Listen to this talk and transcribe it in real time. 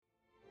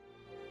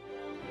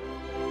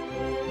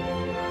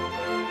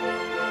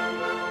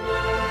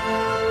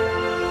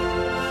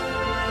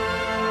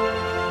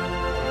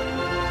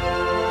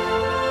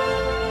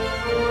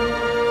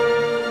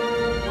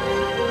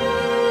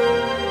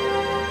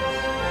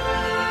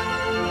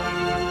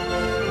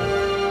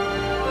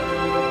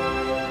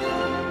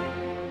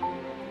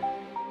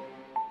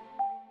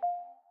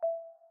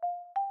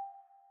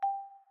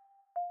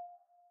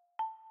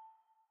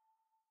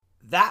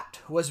That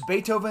was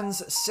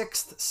Beethoven's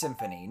Sixth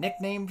Symphony,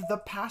 nicknamed the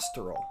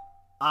Pastoral.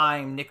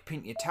 I'm Nick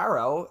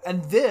Pignataro,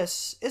 and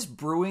this is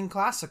Brewing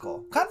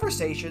Classical,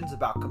 conversations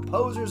about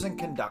composers and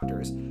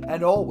conductors,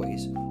 and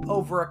always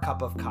over a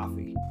cup of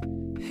coffee.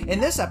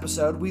 In this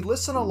episode, we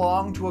listen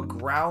along to a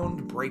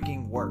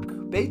groundbreaking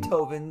work,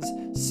 Beethoven's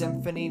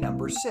Symphony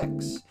No.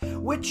 6,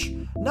 which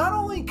not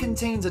only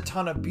contains a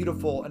ton of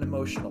beautiful and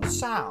emotional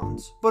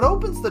sounds, but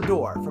opens the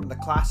door from the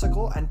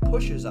classical and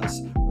pushes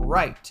us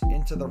right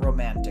into the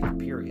Romantic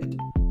period.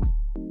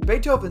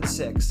 Beethoven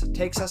 6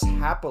 takes us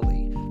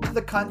happily to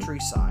the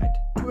countryside,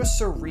 to a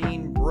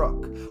serene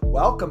brook,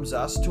 welcomes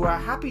us to a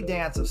happy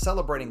dance of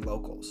celebrating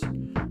locals.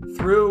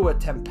 Through a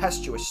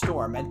tempestuous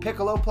storm, and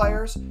piccolo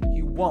players,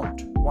 you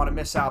won't want to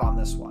miss out on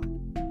this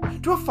one.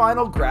 To a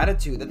final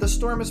gratitude that the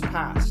storm has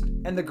passed,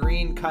 and the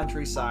green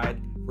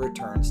countryside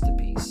returns to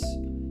peace.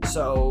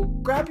 So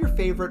grab your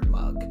favorite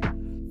mug,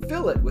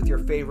 fill it with your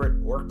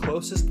favorite or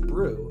closest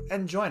brew,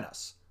 and join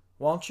us,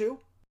 won't you?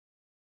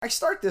 I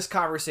start this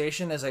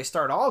conversation, as I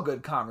start all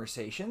good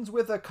conversations,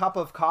 with a cup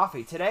of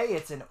coffee. Today,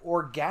 it's an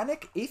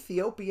organic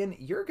Ethiopian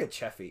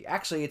Yirgacheffe.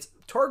 Actually, it's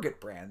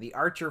Target brand, the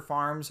Archer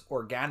Farms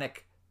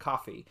Organic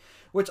Coffee,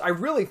 which I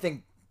really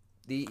think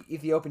the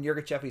Ethiopian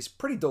Yirgacheffe is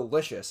pretty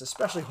delicious,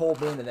 especially whole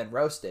bean and then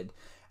roasted.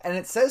 And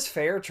it says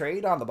fair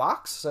trade on the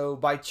box, so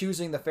by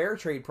choosing the fair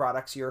trade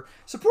products, you're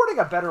supporting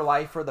a better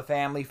life for the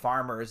family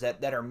farmers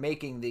that are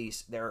making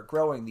these, they're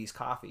growing these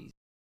coffees.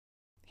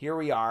 Here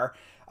we are,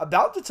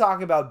 about to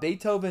talk about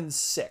Beethoven's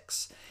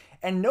 6.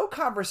 And no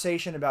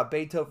conversation about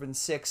Beethoven's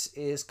 6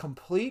 is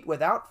complete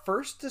without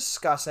first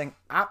discussing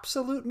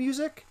absolute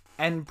music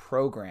and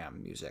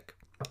program music.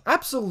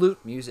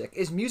 Absolute music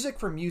is music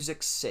for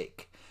music's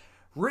sake,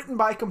 written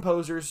by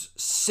composers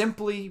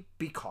simply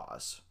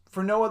because,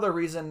 for no other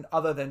reason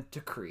other than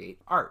to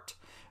create art,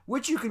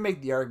 which you can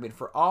make the argument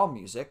for all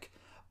music,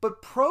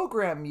 but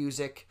program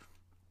music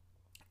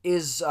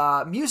is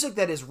music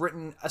that is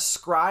written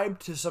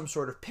ascribed to some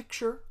sort of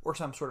picture or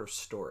some sort of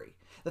story.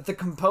 That the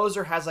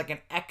composer has like an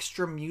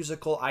extra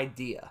musical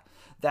idea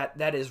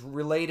that is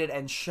related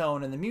and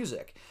shown in the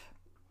music.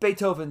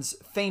 Beethoven's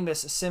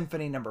famous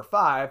Symphony No.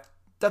 5,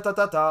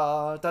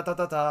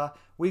 da-da-da-da,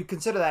 we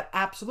consider that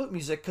absolute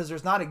music because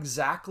there's not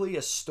exactly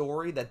a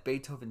story that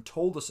Beethoven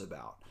told us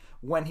about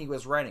when he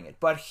was writing it.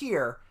 But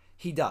here,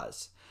 he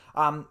does.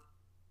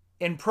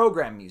 In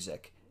program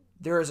music,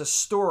 there is a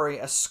story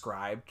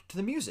ascribed to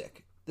the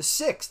music. The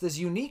sixth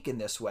is unique in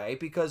this way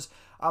because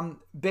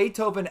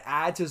Beethoven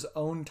adds his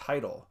own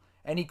title,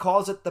 and he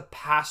calls it the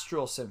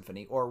Pastoral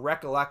Symphony, or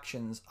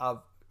Recollections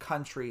of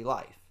Country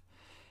Life.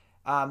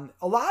 A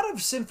lot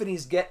of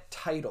symphonies get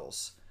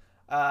titles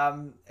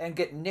and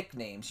get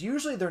nicknames.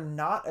 Usually they're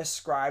not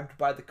ascribed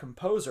by the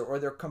composer, or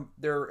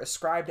they're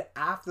ascribed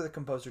after the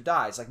composer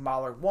dies. Like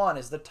Mahler 1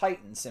 is the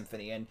Titan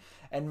Symphony,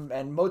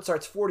 and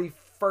Mozart's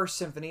 41st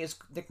Symphony is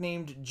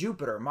nicknamed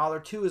Jupiter.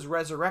 Mahler 2 is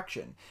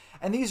Resurrection.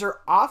 And these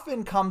are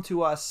often come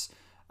to us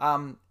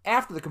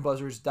after the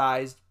composer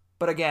dies,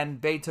 but again,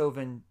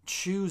 Beethoven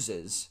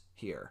chooses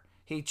here.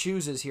 He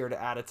chooses here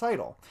to add a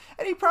title.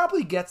 And he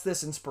probably gets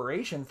this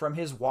inspiration from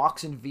his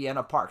walks in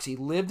Vienna parks. He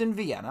lived in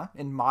Vienna,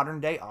 in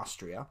modern-day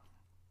Austria.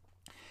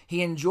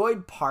 He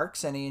enjoyed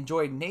parks and he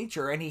enjoyed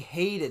nature, and he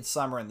hated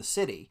summer in the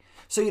city.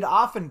 So he'd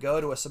often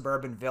go to a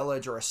suburban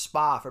village or a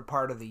spa for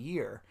part of the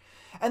year.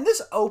 And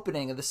this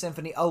opening of the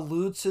symphony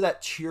alludes to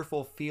that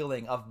cheerful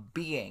feeling of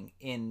being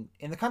in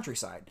the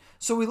countryside.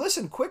 So we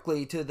listen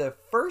quickly to the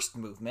first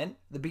movement,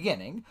 the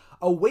beginning,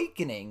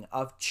 awakening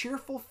of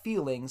cheerful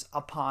feelings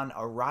upon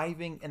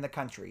arriving in the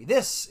country.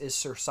 This is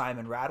Sir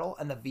Simon Rattle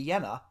and the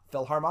Vienna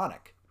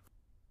Philharmonic.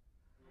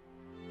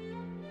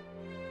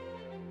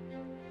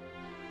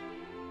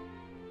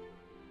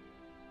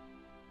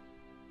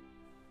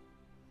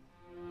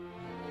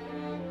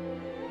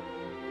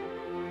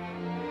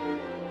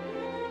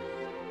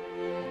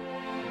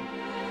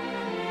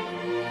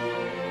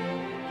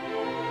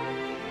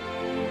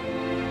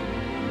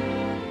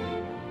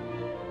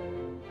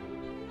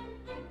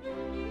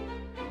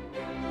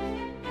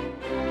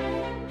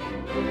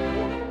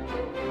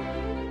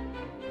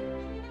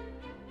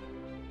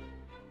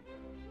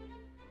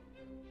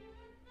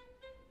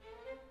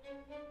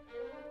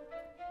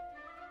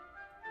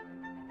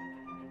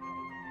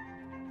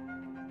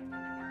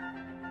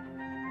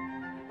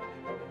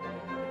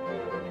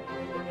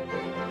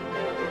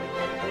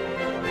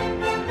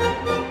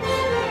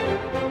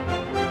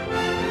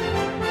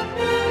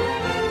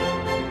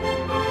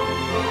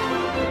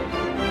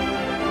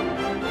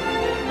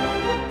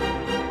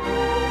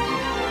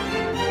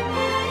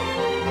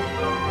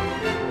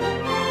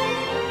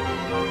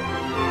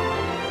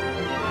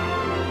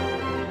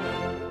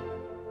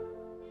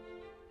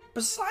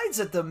 Besides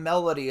that the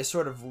melody is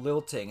sort of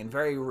lilting and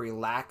very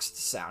relaxed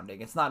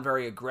sounding, it's not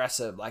very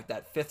aggressive like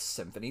that Fifth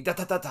Symphony.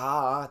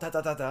 Da-da-da-da,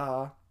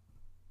 da-da-da-da.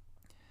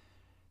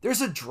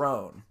 There's a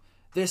drone.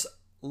 This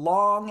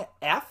long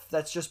F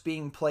that's just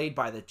being played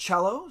by the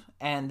cello,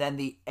 and then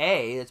the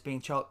A that's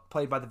being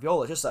played by the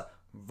viola. Just a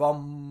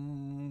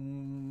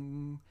vum.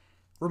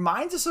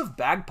 reminds us of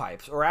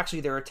bagpipes, or actually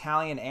their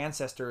Italian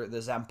ancestor, the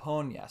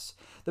zampognas.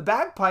 The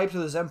bagpipes or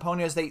the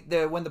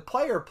zampognas, when the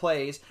player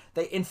plays,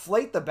 they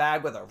inflate the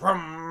bag with a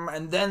rum,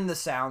 and then the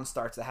sound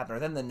starts to happen, or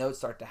then the notes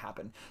start to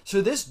happen.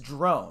 So this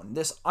drone,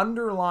 this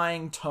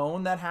underlying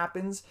tone that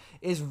happens,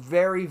 is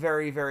very,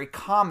 very, very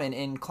common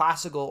in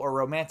classical or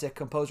romantic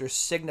composers,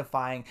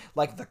 signifying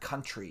like the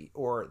country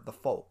or the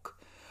folk.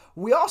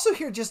 We also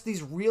hear just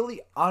these really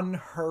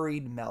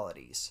unhurried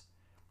melodies.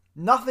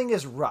 Nothing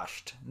is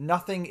rushed.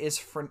 Nothing is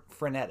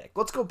frenetic.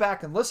 Let's go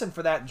back and listen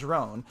for that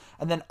drone,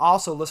 and then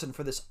also listen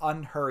for this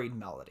unhurried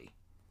melody.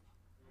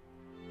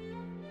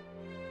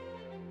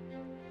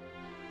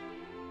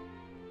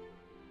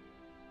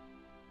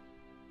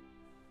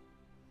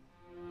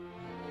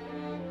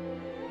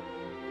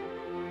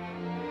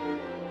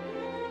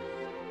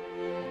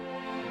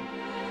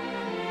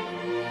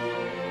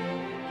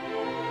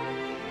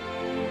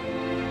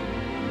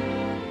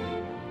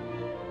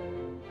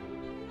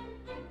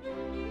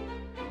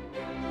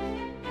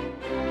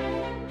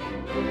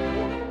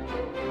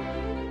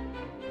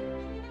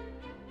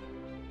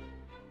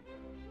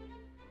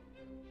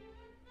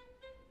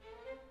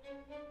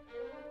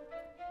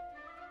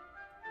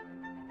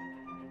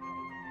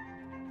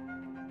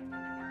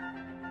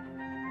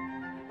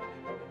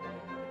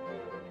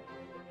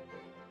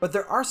 But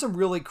there are some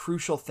really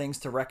crucial things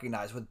to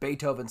recognize with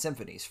Beethoven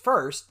symphonies.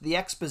 First, the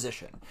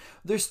exposition.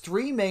 There's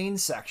three main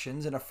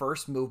sections in a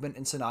first movement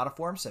in sonata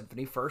form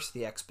symphony. First,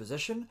 the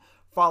exposition,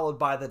 followed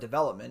by the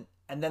development,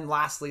 and then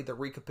lastly, the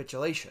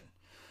recapitulation.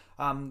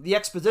 The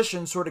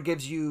exposition sort of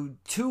gives you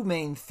two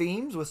main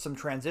themes with some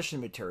transition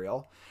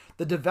material.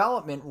 The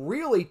development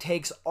really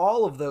takes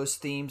all of those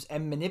themes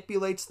and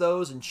manipulates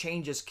those and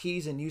changes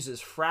keys and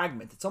uses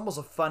fragments. It's almost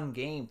a fun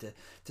game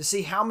to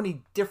see how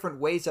many different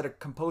ways that a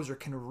composer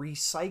can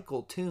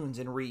recycle tunes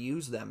and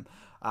reuse them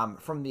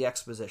from the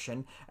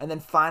exposition. And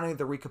then finally,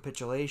 the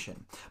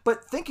recapitulation.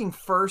 But thinking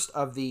first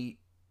of the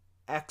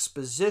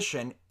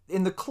exposition,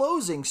 in the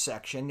closing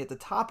section at the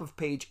top of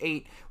page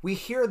 8, we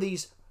hear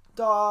these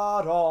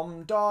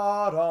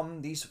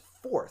da-dum, these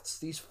fourths,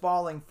 these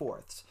falling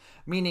fourths,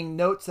 meaning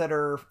notes that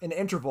are an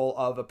interval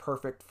of a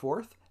perfect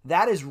fourth.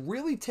 That is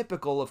really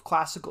typical of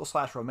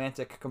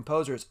classical/romantic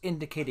composers,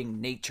 indicating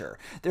nature.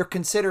 They're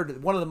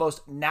considered one of the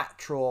most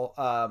natural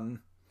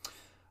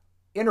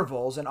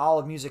intervals in all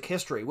of music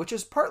history, which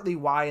is partly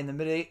why in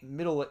the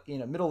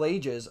Middle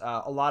Ages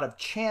a lot of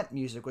chant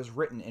music was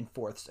written in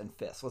fourths and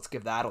fifths. Let's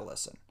give that a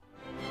listen.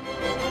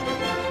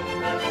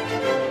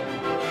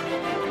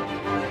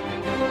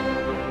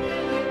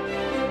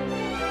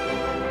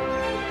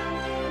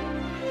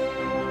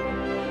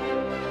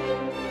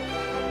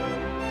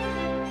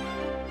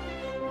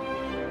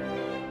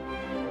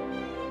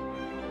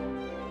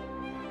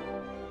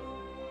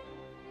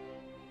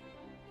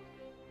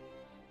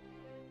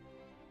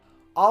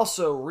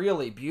 Also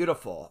really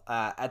beautiful,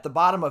 at the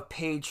bottom of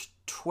page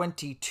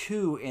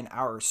 22 in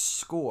our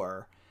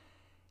score,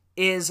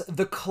 is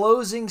the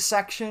closing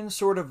section,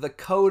 sort of the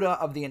coda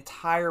of the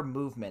entire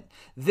movement.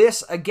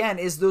 This, again,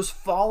 is those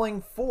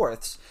falling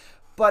fourths,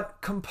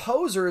 but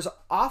composers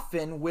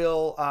often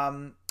will,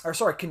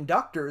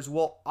 conductors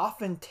will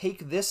often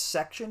take this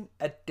section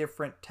at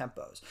different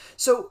tempos.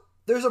 So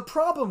there's a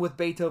problem with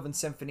Beethoven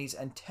symphonies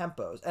and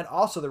tempos, and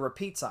also the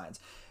repeat signs.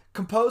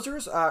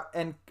 Composers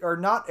are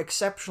not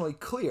exceptionally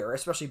clear,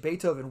 especially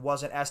Beethoven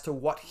wasn't, as to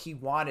what he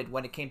wanted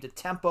when it came to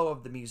tempo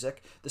of the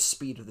music, the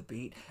speed of the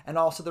beat, and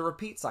also the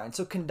repeat sign.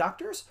 So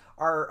conductors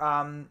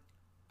are,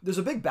 there's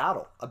a big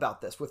battle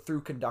about this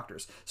through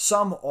conductors.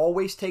 Some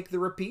always take the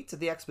repeats at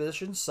the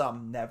exposition,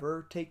 some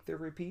never take the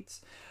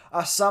repeats.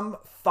 Some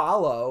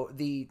follow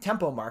the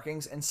tempo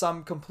markings, and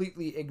some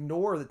completely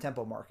ignore the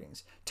tempo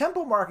markings.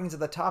 Tempo markings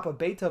at the top of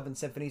Beethoven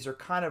symphonies are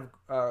kind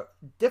of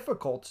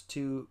difficult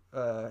to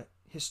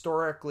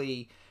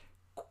historically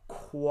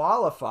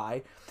qualify,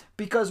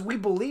 because we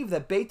believe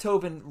that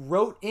Beethoven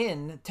wrote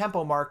in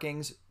tempo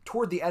markings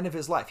toward the end of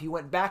his life. He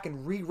went back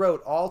and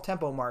rewrote all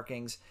tempo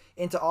markings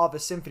into all of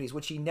his symphonies,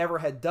 which he never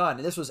had done.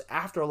 And this was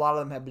after a lot of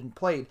them had been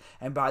played,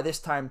 and by this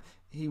time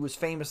he was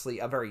famously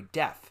very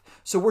deaf.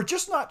 So we're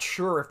just not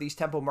sure if these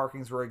tempo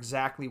markings were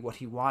exactly what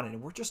he wanted,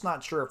 and we're just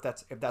not sure if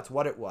that's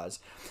what it was.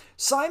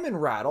 Simon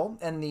Rattle,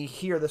 and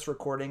hear this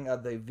recording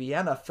of the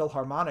Vienna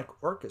Philharmonic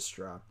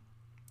Orchestra,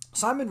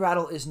 Simon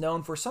Rattle is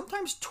known for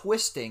sometimes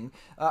twisting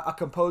a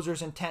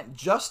composer's intent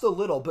just a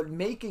little, but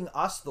making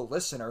us, the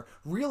listener,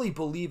 really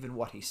believe in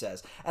what he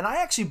says. And I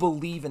actually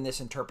believe in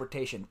this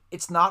interpretation.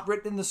 It's not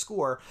written in the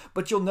score,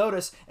 but you'll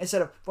notice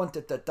instead of those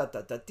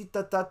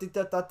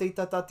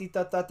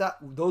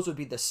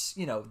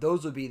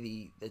would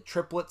be the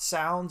triplet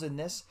sounds in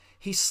this.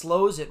 He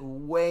slows it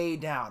way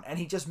down, and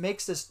he just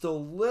makes this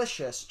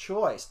delicious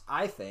choice,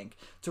 I think,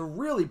 to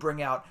really bring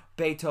out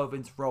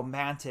Beethoven's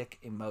romantic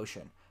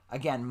emotion.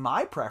 Again,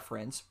 my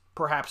preference,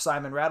 perhaps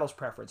Simon Rattle's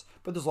preference,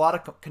 but there's a lot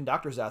of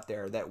conductors out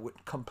there that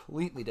would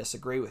completely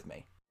disagree with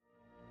me.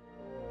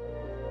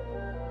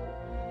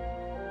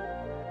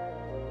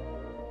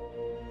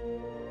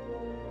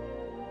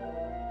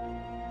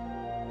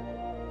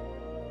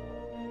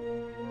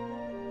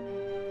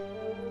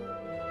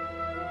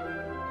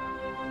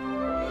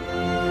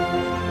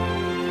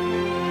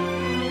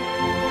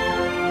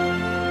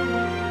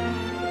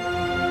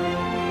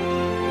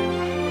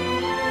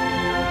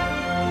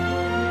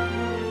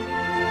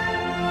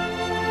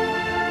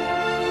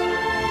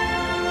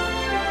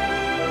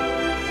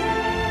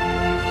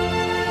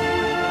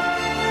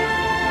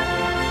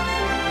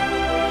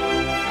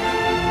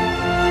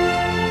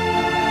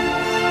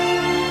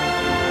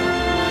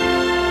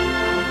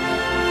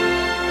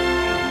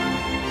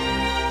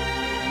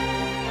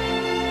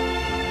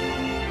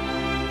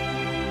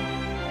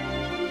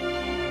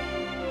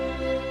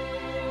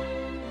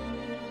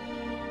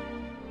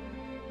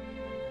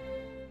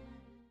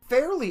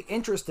 fairly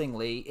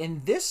interestingly,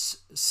 in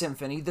this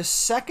symphony, the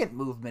second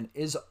movement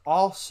is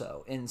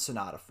also in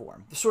sonata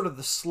form, sort of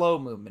the slow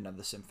movement of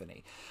the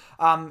symphony.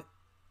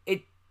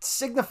 It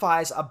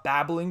signifies a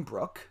babbling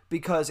brook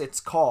because it's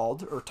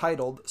called or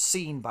titled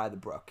Scene by the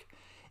Brook.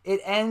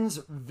 It ends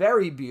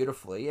very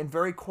beautifully and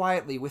very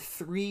quietly with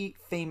three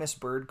famous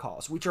bird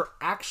calls, which are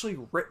actually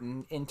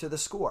written into the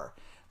score.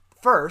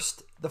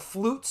 First, the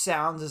flute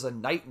sounds as a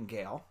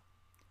nightingale,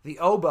 the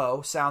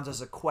oboe sounds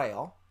as a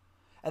quail,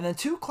 and then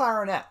two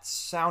clarinets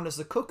sound as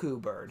the cuckoo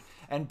bird.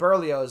 And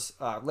Berlioz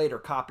later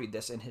copied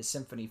this in his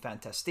Symphonie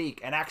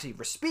Fantastique, and actually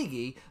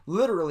Respighi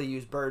literally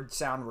used bird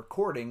sound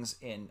recordings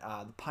in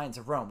The Pines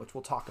of Rome, which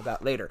we'll talk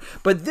about later.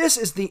 But this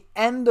is the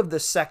end of the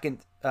second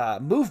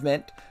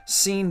movement,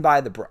 Scene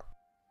by the Brook.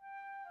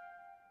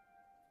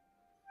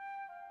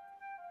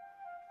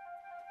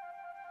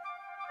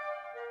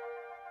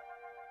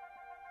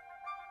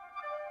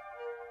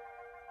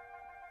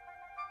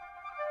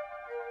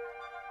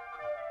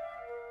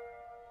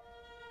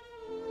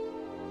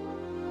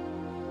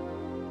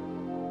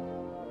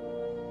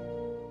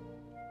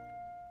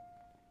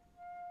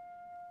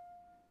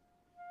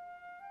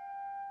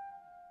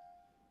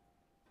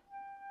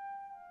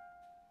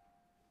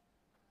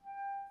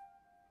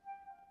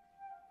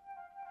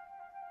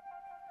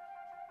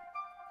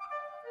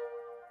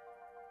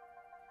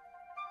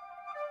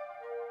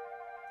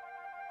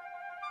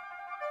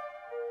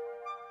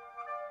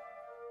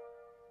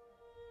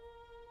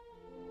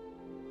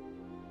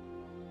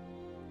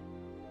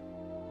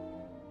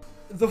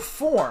 The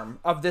form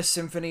of this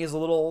symphony is a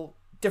little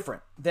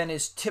different than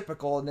is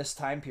typical in this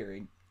time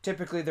period.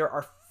 Typically, there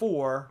are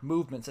four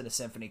movements in a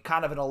symphony,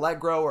 kind of an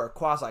allegro or a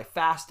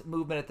quasi-fast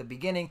movement at the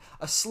beginning,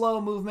 a slow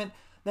movement,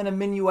 then a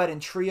minuet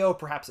and trio,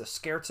 perhaps a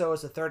scherzo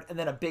as a third, and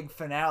then a big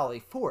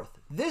finale fourth.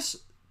 This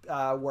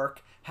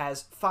work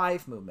has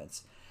five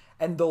movements,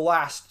 and the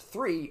last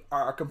three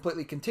are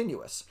completely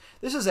continuous.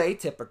 This is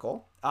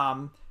atypical.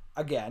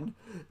 Again,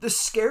 the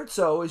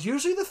scherzo is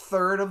usually the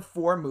third of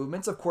four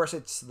movements. Of course,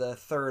 it's the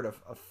third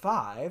of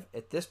five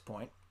at this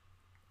point.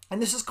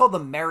 And this is called the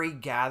Merry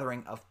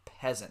Gathering of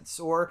Peasants,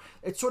 or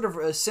it's sort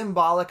of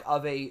symbolic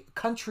of a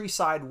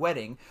countryside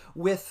wedding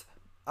with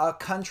a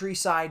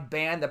countryside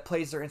band that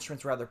plays their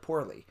instruments rather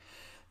poorly.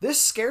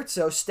 This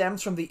scherzo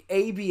stems from the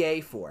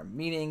ABA form,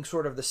 meaning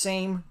sort of the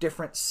same,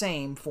 different,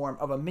 same form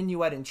of a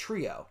minuet and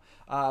trio,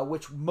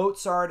 which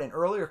Mozart and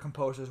earlier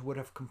composers would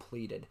have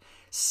completed.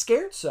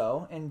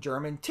 Scherzo in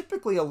German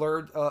typically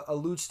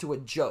alludes to a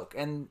joke,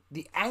 and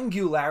the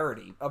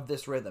angularity of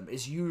this rhythm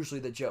is usually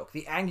the joke.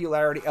 The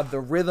angularity of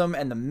the rhythm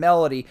and the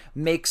melody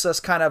makes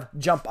us kind of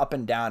jump up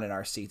and down in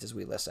our seats as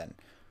we listen.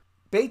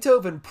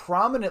 Beethoven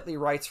prominently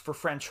writes for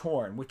French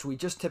horn, which we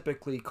just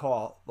typically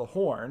call the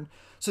horn.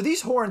 So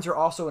these horns are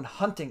also a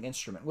hunting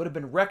instrument, would have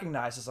been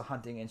recognized as a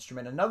hunting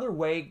instrument. Another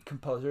way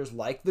composers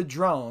like the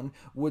drone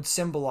would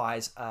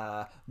symbolize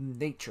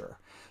nature.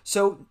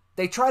 So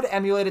they try to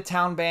emulate a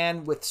town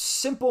band with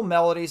simple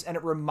melodies, and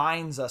it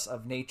reminds us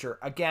of nature.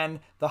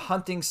 Again, the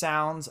hunting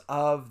sounds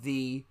of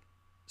the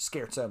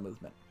scherzo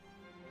movement.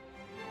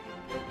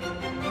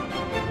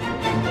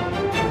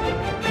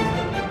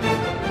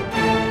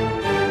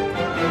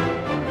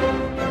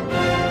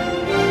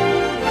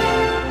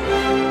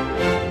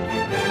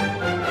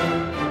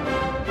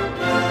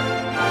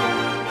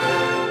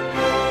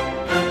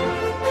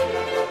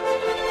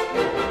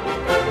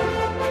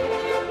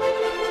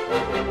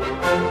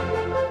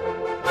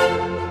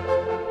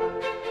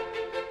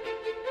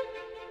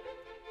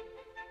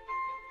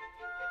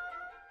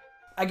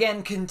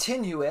 Again,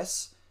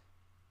 continuous.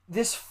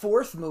 This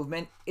fourth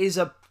movement is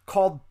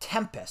called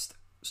Tempest,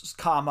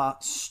 comma,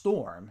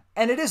 storm.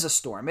 And it is a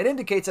storm. It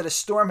indicates that a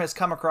storm has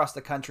come across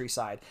the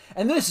countryside.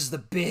 And this is the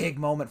big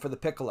moment for the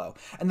piccolo.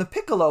 And the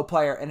piccolo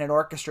player in an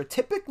orchestra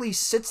typically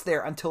sits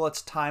there until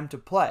it's time to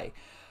play.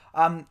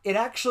 They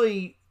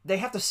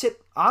have to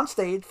sit on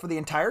stage for the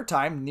entire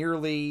time,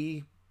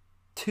 nearly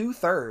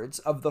 2/3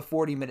 of the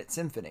 40-minute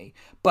symphony.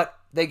 But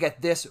they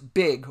get this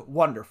big,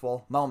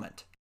 wonderful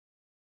moment.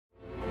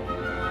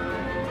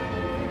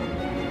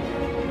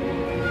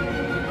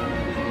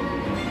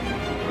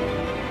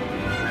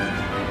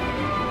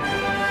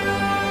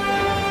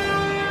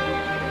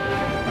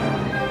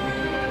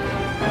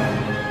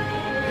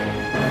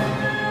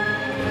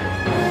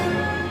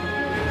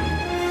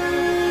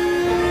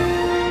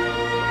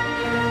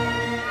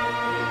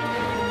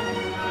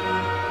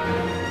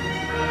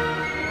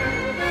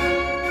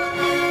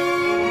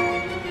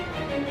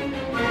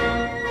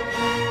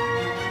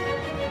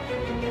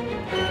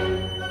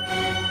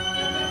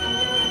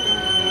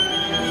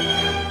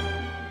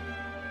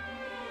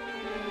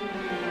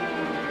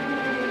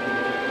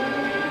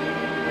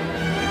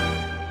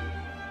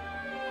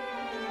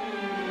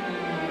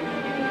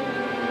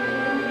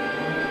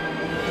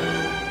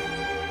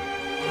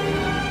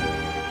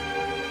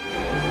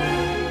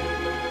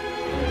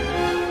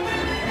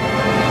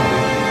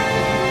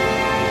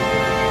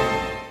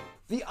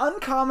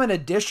 uncommon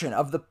addition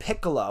of the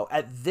piccolo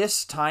at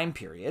this time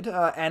period,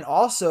 and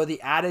also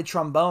the added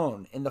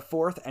trombone in the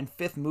fourth and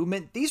fifth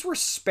movement, these were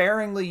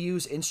sparingly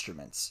used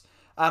instruments.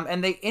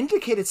 And they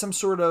indicated some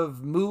sort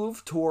of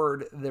move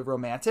toward the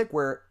Romantic,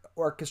 where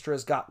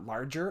orchestras got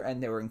larger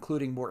and they were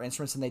including more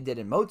instruments than they did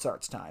in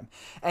Mozart's time.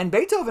 And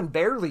Beethoven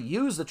barely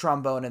used the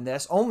trombone in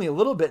this, only a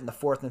little bit in the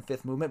fourth and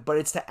fifth movement, but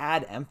it's to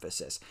add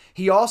emphasis.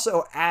 He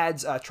also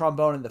adds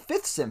trombone in the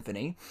fifth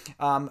symphony,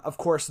 of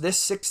course, this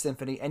sixth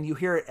symphony, and you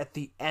hear it at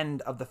the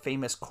end of the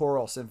famous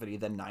choral symphony,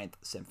 the ninth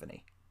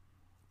symphony.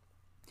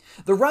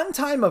 The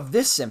runtime of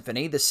this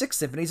symphony, the Sixth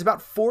Symphony, is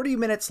about 40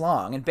 minutes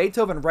long, and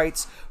Beethoven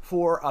writes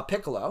for a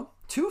piccolo,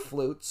 2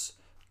 flutes,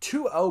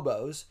 2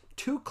 oboes,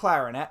 2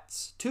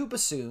 clarinets, 2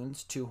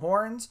 bassoons, 2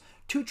 horns,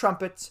 2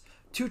 trumpets,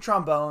 2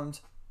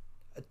 trombones,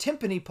 a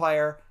timpani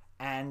player,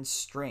 and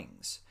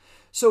strings.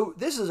 So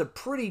this is a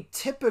pretty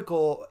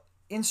typical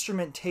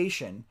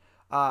instrumentation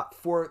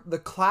for the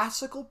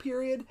classical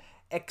period,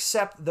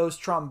 except those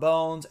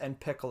trombones and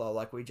piccolo,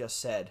 like we just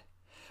said.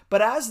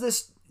 But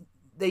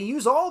they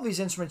use all these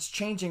instruments,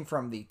 changing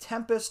from the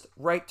Tempest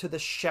right to the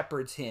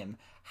Shepherd's Hymn,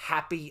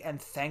 happy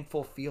and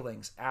thankful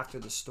feelings after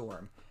the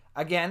storm.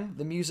 Again,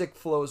 the music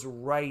flows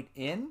right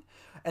in,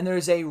 and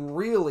there's a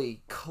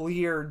really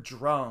clear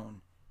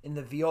drone in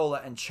the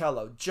viola and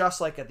cello, just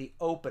like at the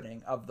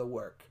opening of the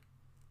work.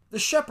 The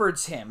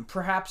Shepherd's Hymn,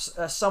 perhaps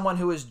someone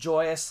who is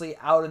joyously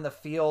out in the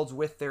fields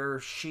with their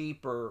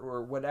sheep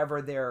or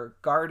whatever they're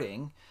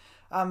guarding.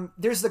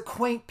 There's the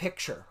quaint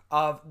picture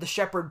of the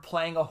shepherd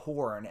playing a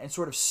horn and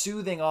sort of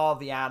soothing all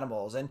the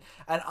animals and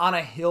on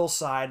a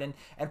hillside.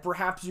 And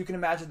perhaps you can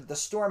imagine that the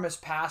storm has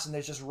passed and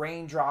there's just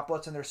rain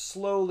droplets and they're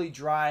slowly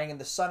drying and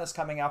the sun is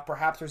coming out.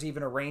 Perhaps there's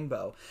even a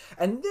rainbow.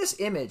 And this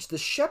image, the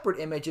shepherd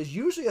image, is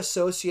usually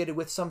associated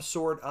with some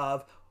sort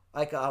of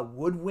like a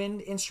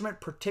woodwind instrument,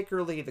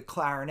 particularly the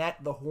clarinet,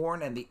 the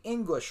horn, and the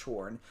English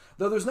horn.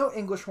 Though there's no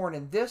English horn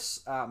in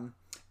this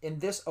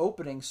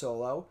opening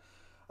solo.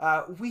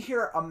 We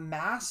hear a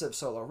massive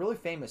solo, really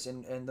famous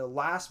in the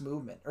last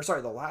movement,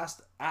 the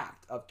last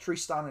act of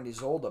Tristan and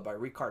Isolde by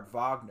Richard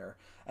Wagner.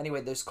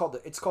 Anyway, it's called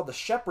the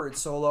Shepherd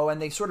solo,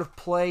 and they sort of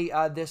play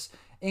this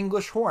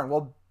English horn.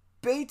 Well,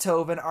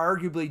 Beethoven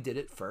arguably did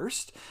it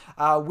first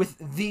with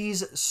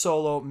these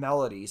solo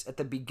melodies at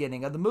the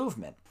beginning of the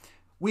movement.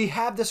 We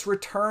have this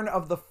return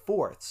of the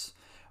fourths,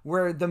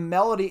 where the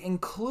melody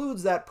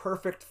includes that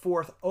perfect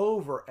fourth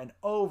over and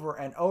over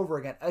and over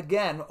again.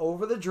 Again,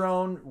 over the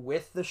drone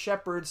with the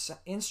shepherd's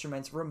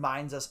instruments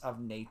reminds us of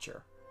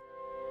nature.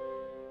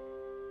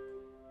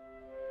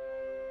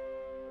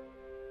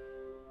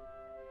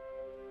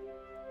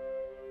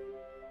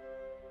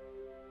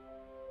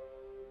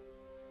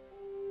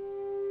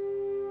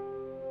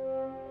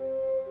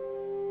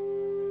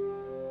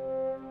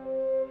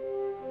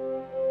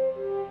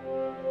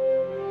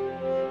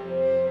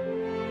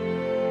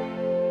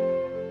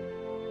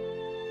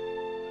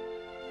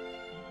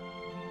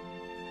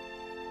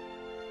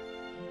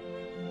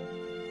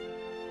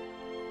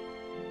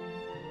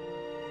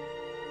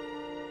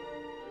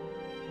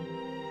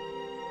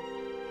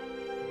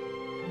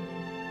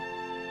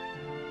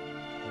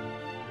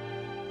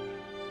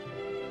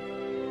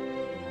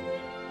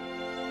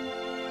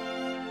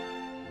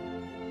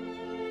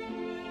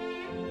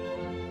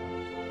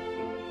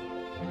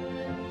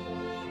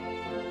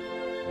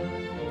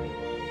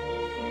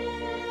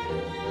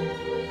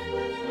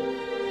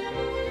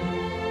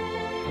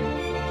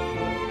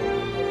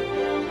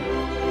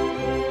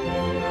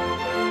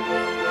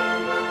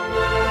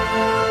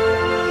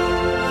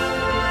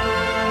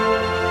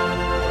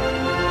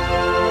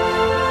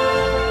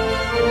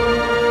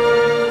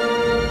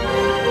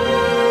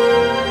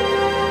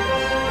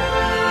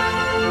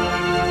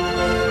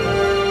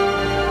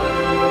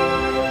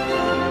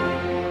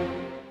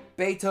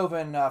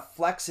 Beethoven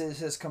flexes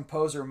his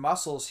composer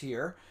muscles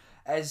here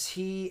as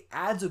he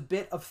adds a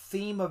bit of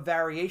theme of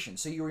variation.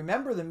 So you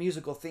remember the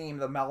musical theme,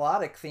 the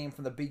melodic theme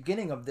from the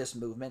beginning of this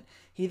movement.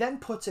 He then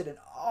puts it in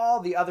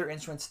all the other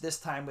instruments, this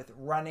time with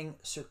running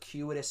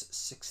circuitous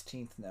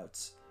 16th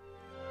notes.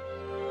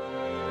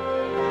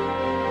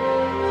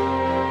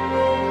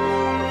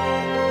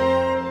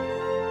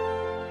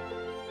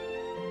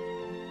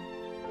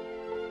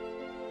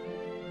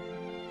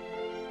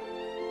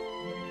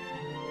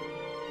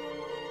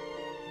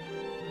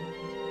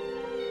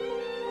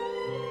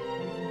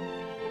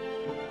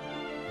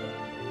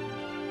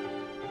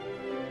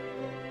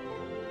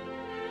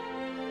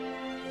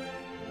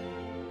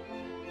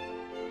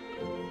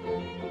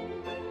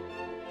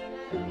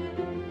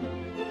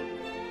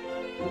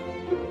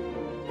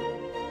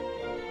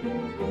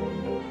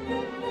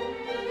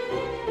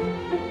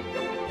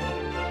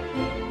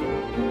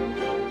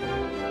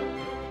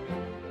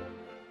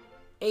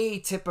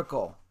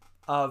 Atypical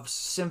of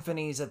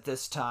symphonies at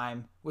this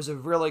time was a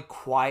really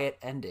quiet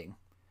ending.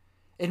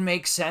 It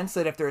makes sense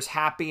that if there's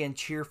happy and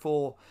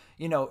cheerful,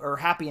 or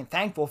happy and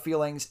thankful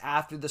feelings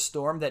after the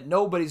storm, that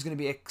nobody's going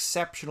to be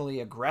exceptionally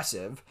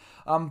aggressive.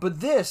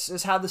 But this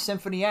is how the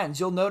symphony ends.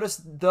 You'll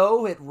notice,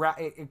 though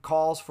it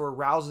calls for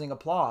rousing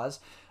applause,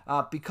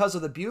 Because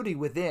of the beauty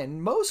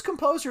within, most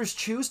composers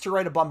choose to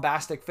write a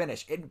bombastic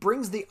finish. It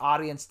brings the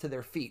audience to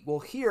their feet. Well,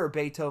 here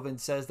Beethoven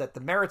says that the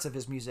merits of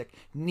his music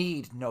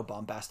need no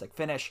bombastic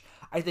finish.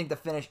 I think the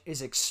finish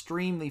is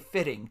extremely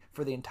fitting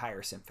for the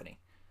entire symphony.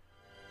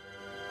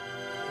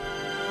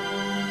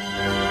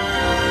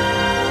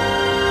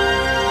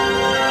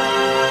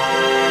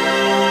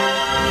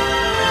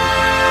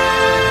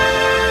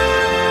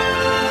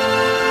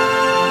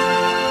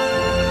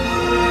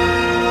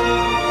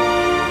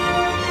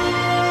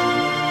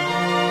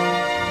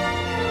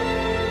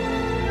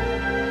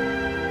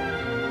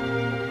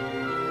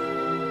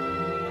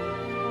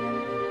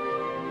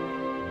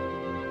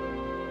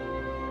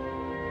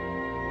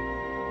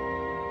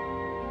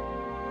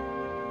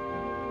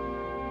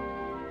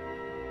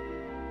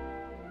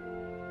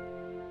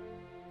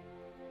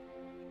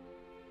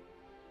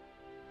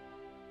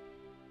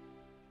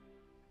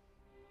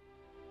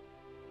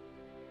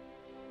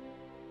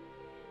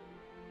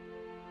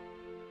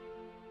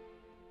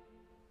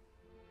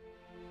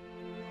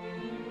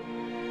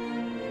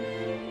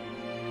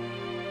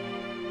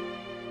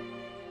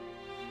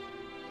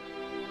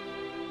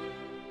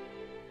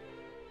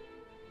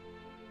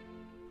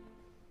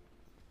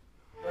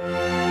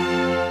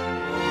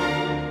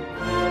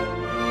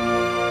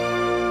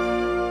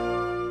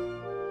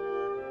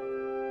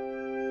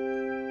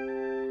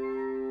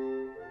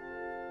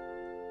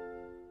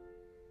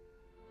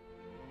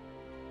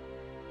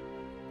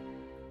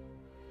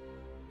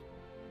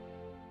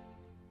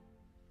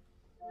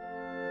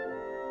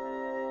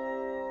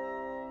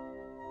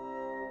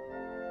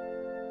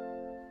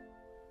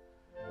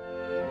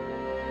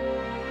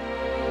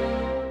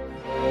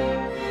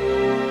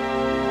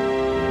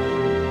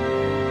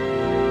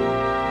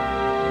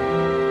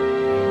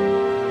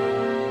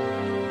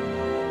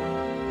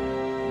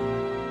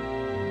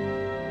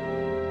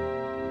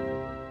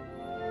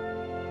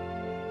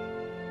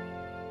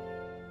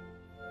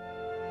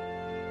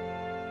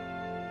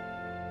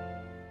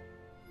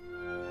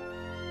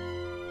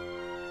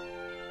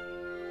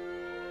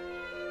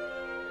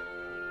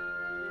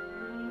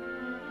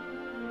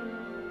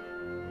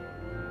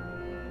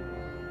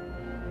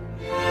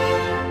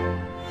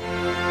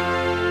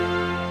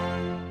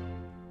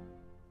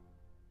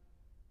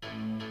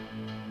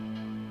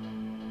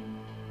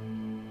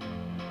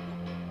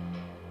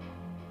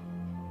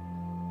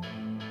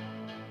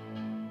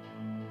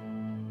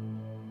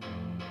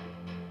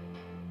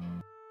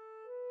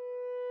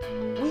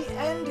 We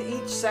end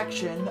each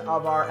section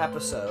of our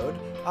episode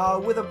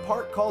with a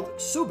part called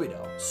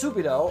subito.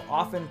 Subito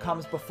often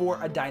comes before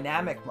a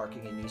dynamic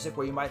marking in music,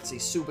 where you might say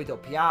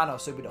subito piano,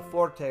 subito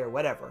forte, or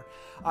whatever.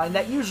 And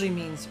that usually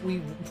means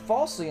we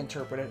falsely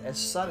interpret it as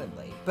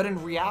suddenly. But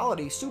in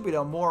reality,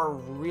 subito more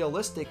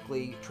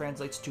realistically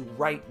translates to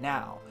right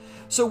now.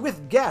 So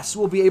with guests,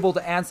 we'll be able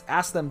to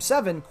ask them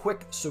 7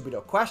 quick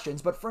subito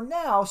questions. But for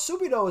now,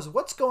 subito is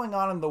what's going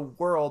on in the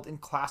world in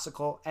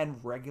classical and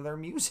regular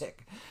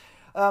music.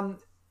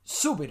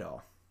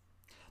 Subito.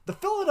 The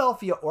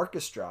Philadelphia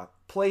Orchestra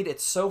played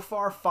its so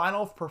far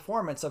final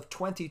performance of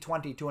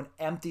 2020 to an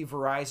empty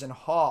Verizon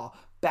Hall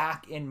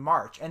back in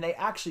March, and they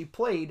actually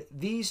played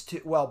these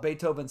two,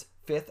 Beethoven's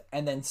 5th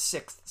and then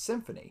 6th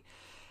Symphony.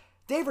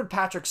 David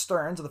Patrick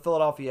Stearns of the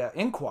Philadelphia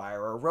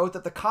Inquirer wrote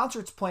that the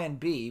concert's Plan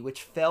B,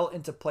 which fell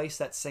into place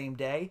that same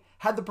day,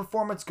 had the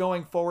performance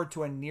going forward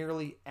to a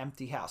nearly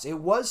empty house. It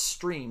was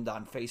streamed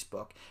on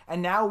Facebook, and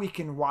now we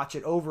can watch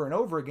it over and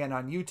over again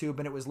on YouTube,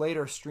 and it was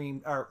later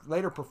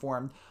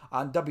performed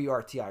on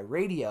WRTI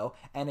radio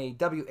and a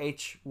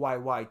WHYY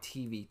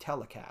TV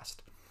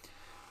telecast.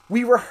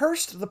 We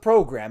rehearsed the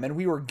program, and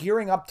we were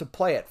gearing up to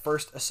play it.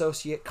 First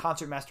Associate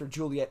Concertmaster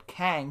Juliet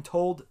Kang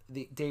told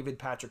David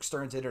Patrick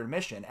Stearns at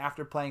intermission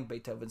after playing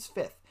Beethoven's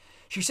 5th.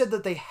 She said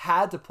that they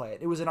had to play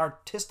it. It was an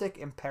artistic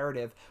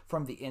imperative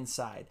from the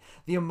inside.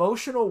 The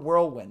emotional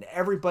whirlwind,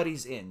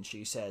 everybody's in,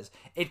 she says.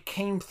 It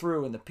came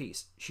through in the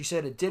piece. She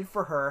said it did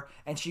for her,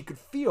 and she could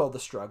feel the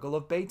struggle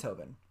of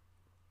Beethoven.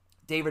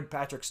 David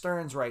Patrick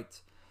Stearns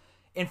writes,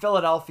 in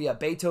Philadelphia,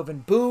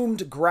 Beethoven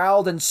boomed,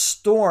 growled, and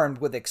stormed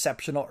with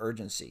exceptional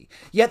urgency.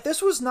 Yet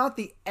this was not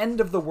the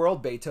end of the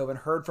world Beethoven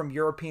heard from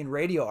European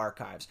radio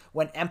archives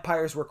when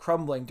empires were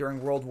crumbling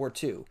during World War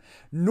II.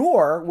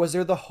 Nor was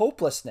there the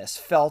hopelessness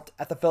felt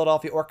at the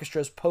Philadelphia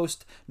Orchestra's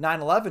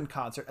post-9/11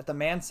 concert at the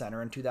Mann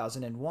Center in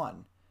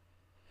 2001.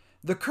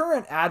 The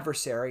current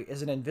adversary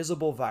is an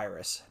invisible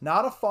virus,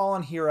 not a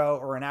fallen hero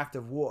or an act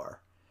of war.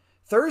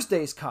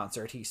 Thursday's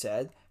concert, he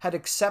said, had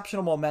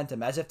exceptional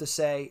momentum, as if to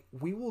say,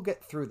 we will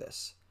get through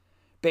this.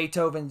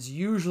 Beethoven's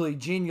usually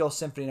genial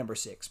Symphony No.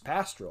 6,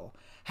 Pastoral,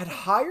 had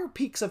higher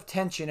peaks of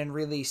tension and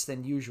release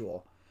than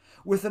usual,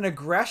 with an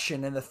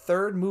aggression in the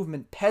third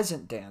movement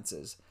peasant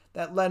dances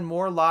that led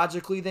more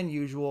logically than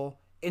usual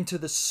into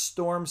the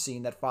storm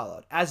scene that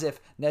followed, as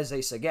if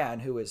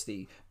Nézet-Séguin, who is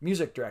the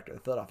music director of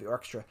the Philadelphia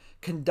Orchestra,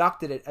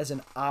 conducted it as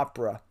an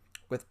opera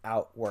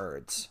without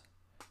words.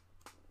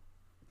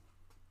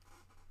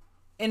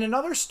 In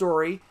another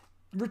story,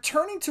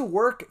 returning to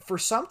work for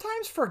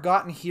sometimes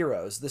forgotten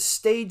heroes, the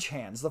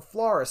stagehands, the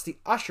florists, the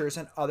ushers,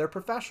 and other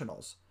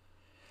professionals.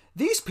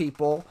 These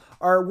people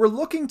were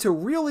looking to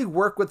really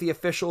work with the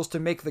officials to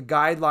make the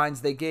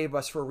guidelines they gave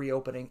us for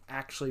reopening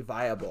actually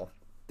viable.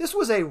 This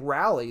was a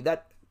rally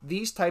that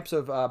these types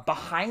of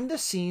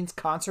behind-the-scenes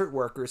concert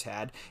workers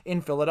had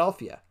in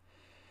Philadelphia.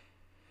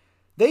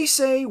 They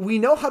say, we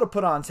know how to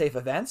put on safe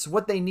events.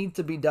 What they need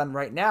to be done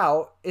right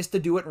now is to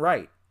do it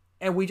right.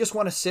 And we just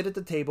want to sit at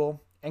the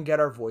table and get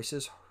our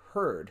voices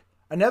heard.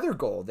 Another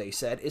goal, they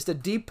said, is to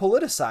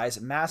depoliticize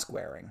mask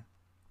wearing.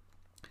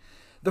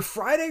 The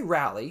Friday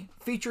rally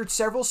featured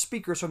several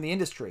speakers from the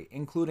industry,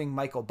 including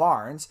Michael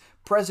Barnes,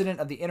 president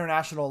of the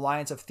International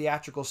Alliance of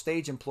Theatrical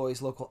Stage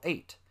Employees Local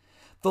 8.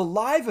 The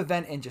live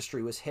event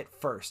industry was hit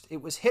first.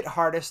 It was hit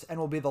hardest and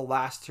will be the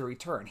last to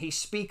return. He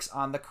speaks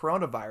on the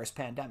coronavirus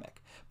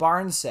pandemic.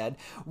 Barnes said,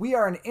 "We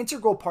are an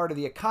integral part of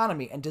the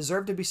economy and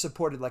deserve to be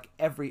supported like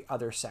every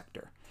other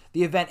sector."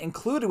 The event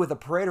included with a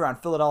parade around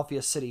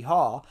Philadelphia City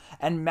Hall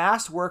and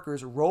masked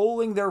workers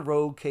rolling their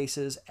road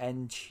cases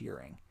and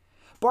cheering.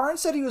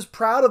 Barnes said he was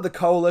proud of the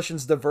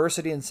coalition's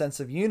diversity and sense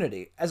of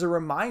unity. As a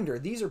reminder,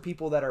 these are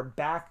people that are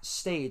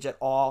backstage at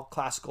all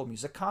classical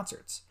music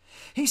concerts.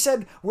 He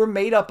said, "We're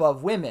made up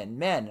of women,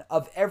 men,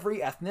 of every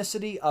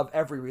ethnicity, of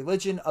every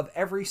religion, of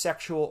every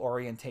sexual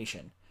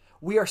orientation.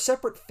 We are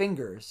separate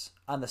fingers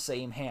on the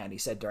same hand," he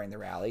said during the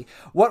rally.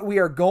 "What we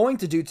are going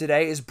to do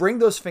today is bring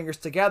those fingers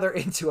together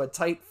into a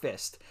tight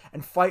fist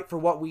and fight for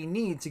what we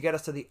need to get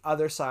us to the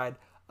other side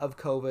of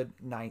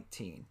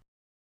COVID-19.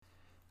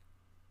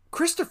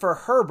 Christopher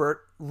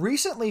Herbert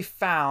recently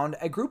found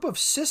a group of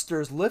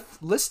sisters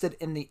listed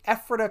in the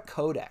Ephrata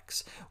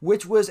Codex,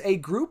 which was a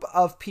group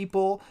of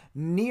people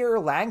near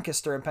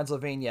Lancaster in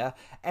Pennsylvania,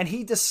 and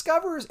he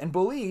discovers and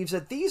believes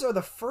that these are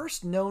the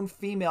first known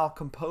female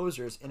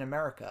composers in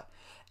America.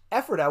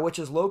 Ephrata, which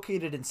is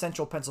located in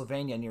central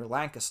Pennsylvania near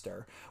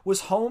Lancaster,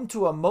 was home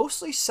to a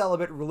mostly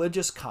celibate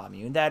religious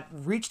commune that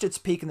reached its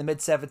peak in the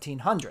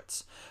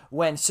mid-1700s,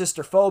 when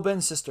Sister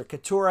Phobin, Sister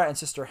Keturah, and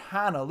Sister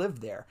Hannah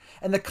lived there,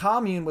 and the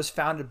commune was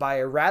founded by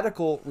a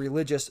radical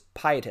religious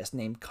pietist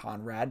named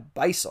Conrad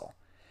Beissel.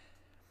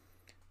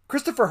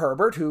 Christopher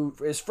Herbert, who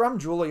is from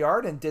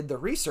Juilliard and did the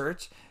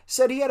research,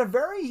 said he had a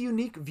very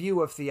unique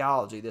view of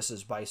theology. This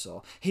is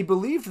Beissel. He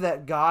believed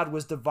that God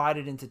was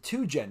divided into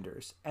two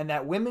genders, and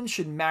that women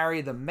should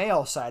marry the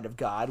male side of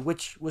God,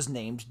 which was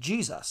named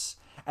Jesus,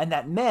 and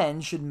that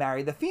men should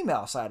marry the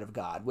female side of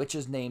God, which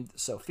is named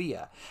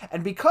Sophia.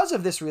 And because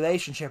of this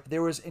relationship,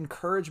 there was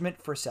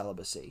encouragement for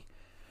celibacy.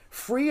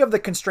 Free of the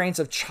constraints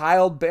of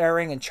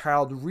childbearing and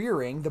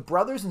child-rearing, the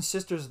brothers and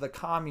sisters of the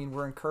commune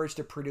were encouraged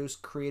to produce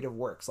creative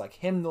works like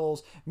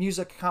hymnals,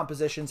 music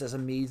compositions as a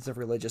means of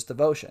religious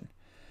devotion.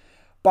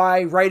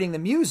 By writing the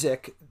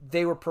music,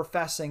 they were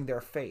professing their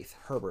faith,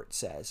 Herbert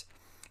says.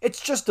 It's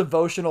just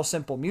devotional,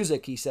 simple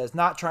music, he says,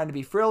 not trying to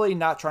be frilly,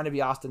 not trying to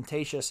be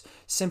ostentatious,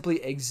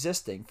 simply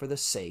existing for the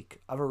sake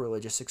of a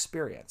religious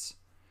experience.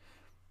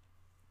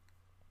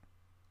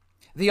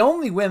 The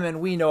only women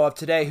we know of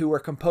today who were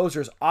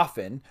composers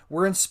often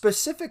were in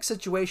specific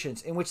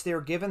situations in which they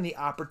were given the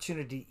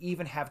opportunity to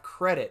even have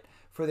credit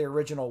for their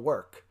original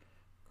work,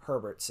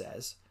 Herbert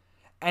says.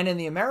 And in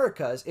the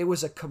Americas, it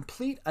was a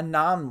complete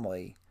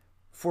anomaly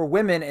for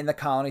women in the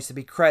colonies to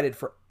be credited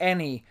for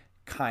any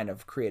kind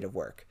of creative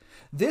work.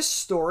 This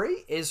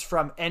story is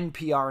from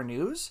NPR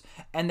News,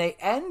 and they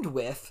end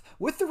with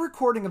the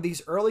recording of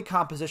these early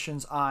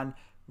compositions on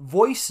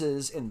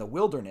Voices in the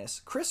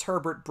Wilderness. Chris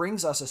Herbert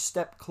brings us a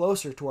step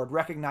closer toward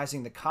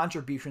recognizing the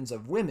contributions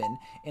of women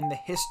in the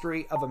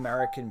history of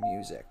American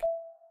music.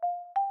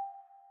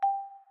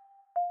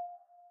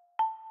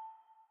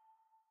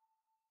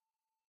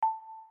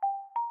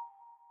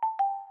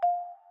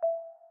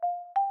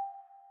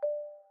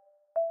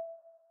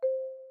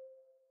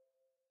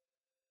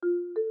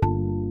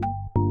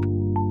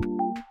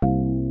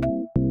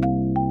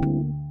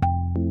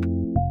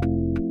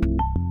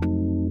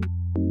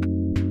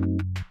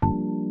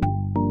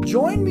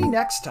 Join me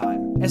next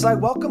time as I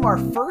welcome our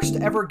first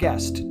ever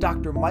guest,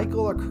 Dr.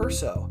 Michael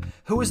Accurso,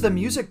 who is the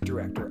music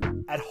director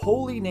at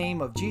Holy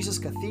Name of Jesus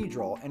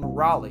Cathedral in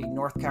Raleigh,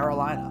 North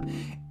Carolina,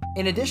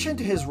 in addition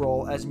to his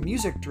role as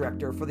music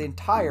director for the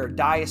entire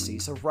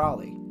Diocese of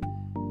Raleigh.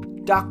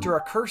 Dr.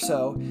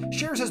 Accurso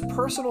shares his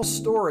personal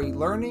story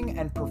learning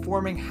and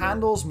performing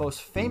Handel's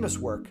most famous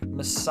work,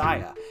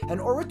 Messiah, an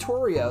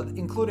oratorio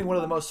including one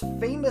of the most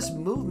famous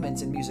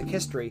movements in music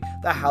history,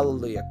 the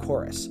Hallelujah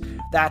Chorus.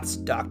 That's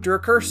Dr.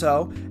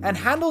 Accurso and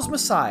Handel's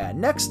Messiah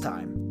next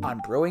time on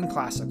Brewing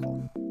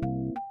Classical.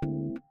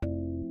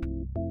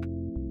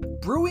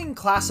 Brewing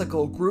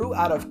Classical grew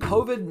out of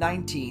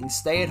COVID-19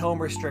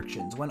 stay-at-home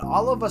restrictions when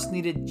all of us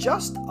needed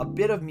just a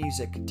bit of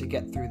music to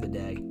get through the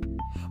day.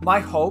 My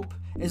hope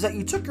is that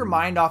you took your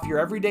mind off your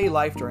everyday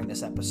life during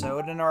this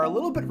episode and are a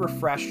little bit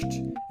refreshed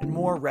and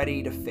more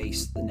ready to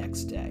face the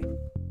next day.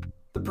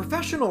 The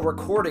professional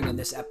recording in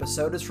this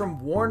episode is from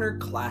Warner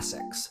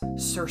Classics,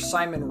 Sir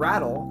Simon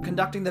Rattle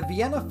conducting the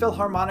Vienna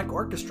Philharmonic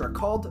Orchestra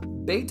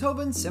called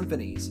Beethoven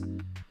Symphonies.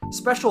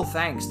 Special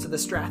thanks to the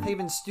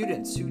Strathaven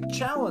students who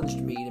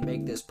challenged me to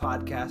make this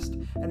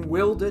podcast and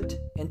willed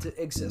it into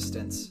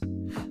existence.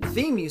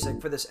 Theme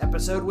music for this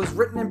episode was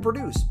written and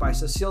produced by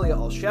Cecilia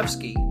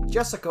Olszewski,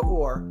 Jessica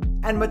Orr,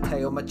 and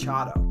Mateo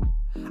Machado.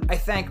 I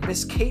thank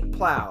Miss Kate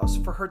Plows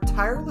for her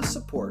tireless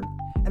support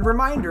and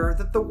reminder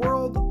that the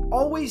world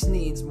always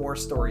needs more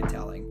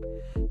storytelling.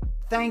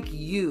 Thank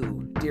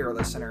you, dear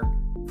listener,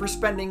 for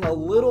spending a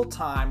little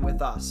time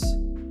with us.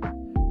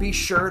 Be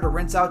sure to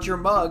rinse out your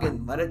mug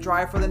and let it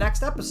dry for the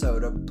next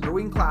episode of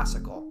Brewing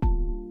Classical.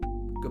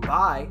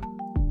 Goodbye.